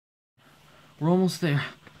We're almost there.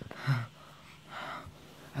 I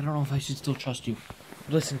don't know if I should still trust you.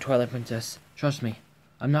 Listen, Twilight Princess. Trust me.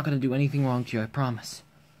 I'm not going to do anything wrong to you, I promise.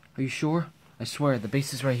 Are you sure? I swear, the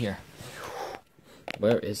base is right here.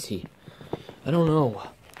 Where is he? I don't know,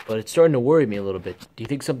 but it's starting to worry me a little bit. Do you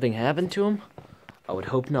think something happened to him? I would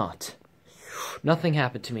hope not. Nothing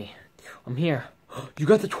happened to me. I'm here. You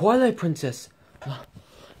got the Twilight Princess.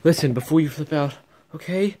 Listen, before you flip out,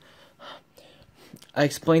 okay? I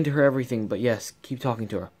explained to her everything, but yes, keep talking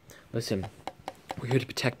to her. Listen, we're here to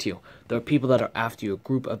protect you. There are people that are after you, a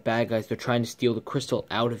group of bad guys. They're trying to steal the crystal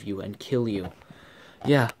out of you and kill you.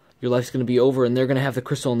 Yeah, your life's going to be over, and they're going to have the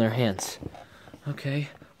crystal in their hands. Okay?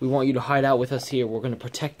 We want you to hide out with us here. We're going to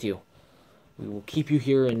protect you. We will keep you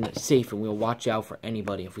here and safe, and we'll watch out for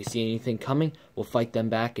anybody. If we see anything coming, we'll fight them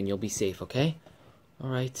back, and you'll be safe, okay?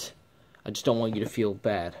 Alright. I just don't want you to feel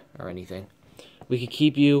bad or anything. We could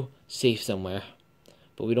keep you safe somewhere,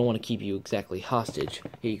 but we don't want to keep you exactly hostage.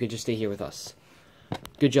 Here, you could just stay here with us.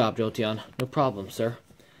 Good job, Jolteon. No problem, sir.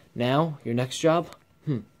 Now, your next job?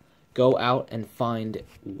 Go out and find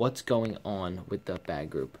what's going on with the bad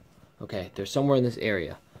group. Okay, they're somewhere in this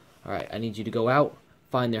area. Alright, I need you to go out,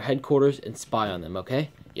 find their headquarters, and spy on them,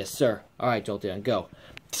 okay? Yes, sir. Alright, Jolteon, go.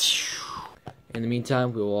 In the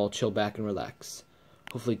meantime, we will all chill back and relax.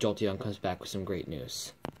 Hopefully Jolteon comes back with some great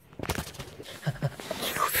news.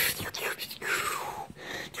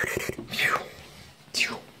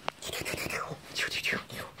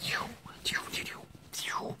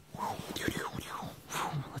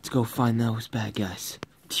 Let's go find those bad guys.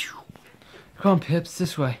 Come on, Pips,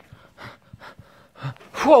 this way.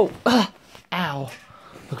 Whoa! Ow!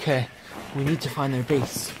 Okay, we need to find their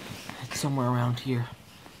base. It's somewhere around here.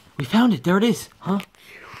 We found it! There it is! Huh?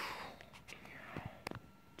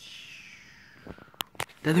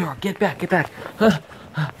 There they are! Get back! Get back!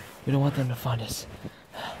 We don't want them to find us.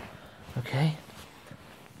 Okay?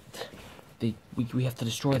 We have to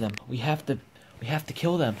destroy them. We have to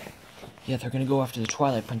kill them. Yeah, they're gonna go after the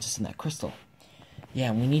Twilight Princess and that crystal.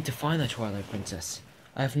 Yeah, and we need to find the Twilight Princess.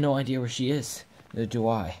 I have no idea where she is. Neither do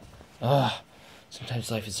I.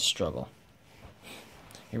 Sometimes life is a struggle.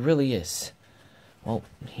 It really is. Well,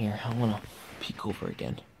 here, I want to peek over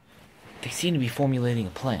again. They seem to be formulating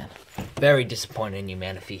a plan. Very disappointed in you,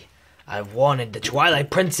 Manaphy. I wanted the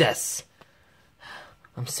Twilight Princess!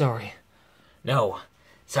 I'm sorry. No,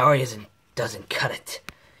 sorry doesn't cut it.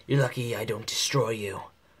 You're lucky I don't destroy you.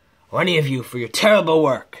 Or any of you for your terrible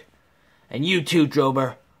work. And you too,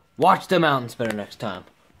 Drober. Watch the mountains better next time.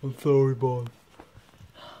 I'm sorry, boss.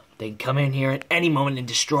 They can come in here at any moment and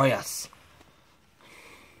destroy us.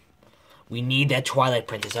 We need that Twilight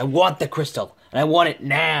Princess. I want the crystal, and I want it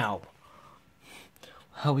now.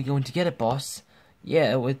 How are we going to get it, boss?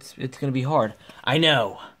 Yeah, it's going to be hard. I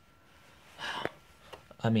know.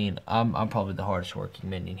 I mean, I'm probably the hardest working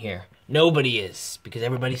minion here. Nobody is, because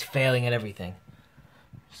everybody's failing at everything.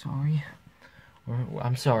 Sorry.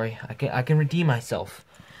 I'm sorry. I can redeem myself.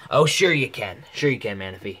 Oh, sure you can. Sure you can,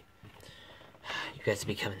 Manaphy. You guys have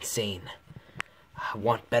become insane. I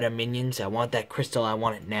want better minions. I want that crystal. I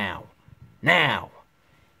want it now. Now!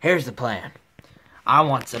 Here's the plan. I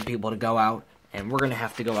want some people to go out, and we're going to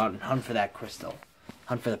have to go out and hunt for that crystal.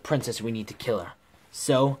 Hunt for the princess. We need to kill her.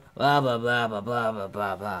 So, blah, blah, blah, blah, blah, blah,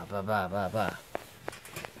 blah, blah, blah, blah, blah, blah.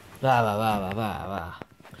 Blah, blah, blah, blah, blah, blah.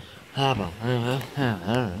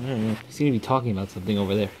 You seem to be talking about something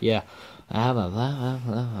over there. Yeah.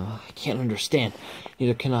 I can't understand.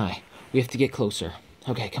 Neither can I. We have to get closer.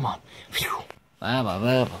 Okay, come on.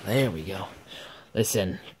 There we go.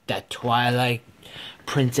 Listen, that Twilight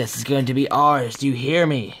Princess is going to be ours. Do you hear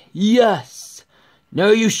me? Yes.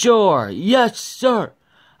 No, you sure? Yes, sir.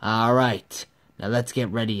 All right. Now let's get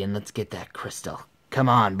ready and let's get that crystal. Come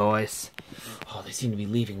on, boys. Oh, they seem to be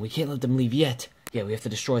leaving. We can't let them leave yet. Yeah, we have to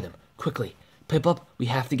destroy them. Quickly. Pip-Up, we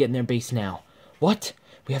have to get in their base now. What?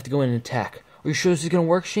 We have to go in and attack. Are you sure this is going to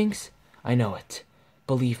work, Shinx? I know it.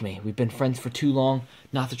 Believe me, we've been friends for too long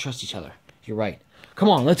not to trust each other. You're right. Come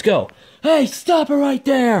on, let's go. Hey, stop it right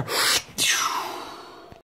there!